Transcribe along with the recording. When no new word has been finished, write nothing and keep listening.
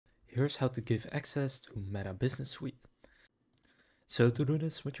Here's how to give access to Meta Business Suite. So to do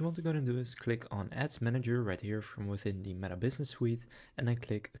this, what you want to go and do is click on Ads Manager right here from within the Meta Business Suite, and then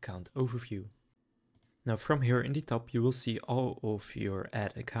click Account Overview. Now from here in the top, you will see all of your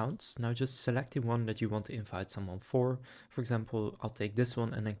ad accounts. Now just select the one that you want to invite someone for. For example, I'll take this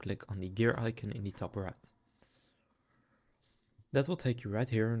one and then click on the gear icon in the top right. That will take you right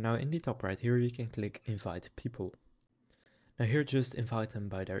here. Now in the top right here, you can click Invite People. Now here just invite them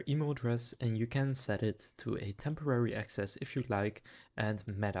by their email address, and you can set it to a temporary access if you like, and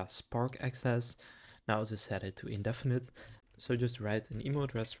Meta Spark access. Now I'll just set it to indefinite. So just write an email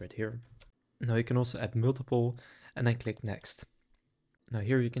address right here. Now you can also add multiple and then click next. Now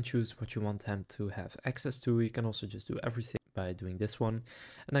here you can choose what you want them to have access to. You can also just do everything by doing this one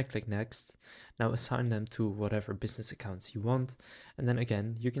and then click next. Now assign them to whatever business accounts you want. And then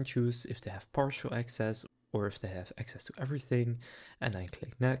again, you can choose if they have partial access or if they have access to everything, and then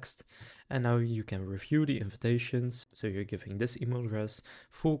click next. And now you can review the invitations. So you're giving this email address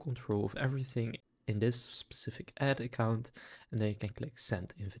full control of everything in this specific ad account, and then you can click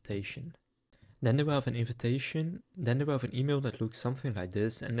send invitation. Then they will have an invitation, then they will have an email that looks something like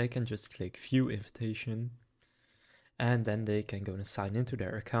this, and they can just click view invitation, and then they can go and sign into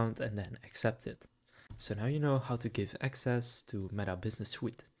their account and then accept it. So now you know how to give access to Meta Business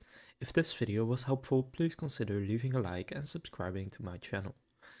Suite. If this video was helpful, please consider leaving a like and subscribing to my channel.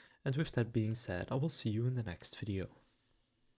 And with that being said, I will see you in the next video.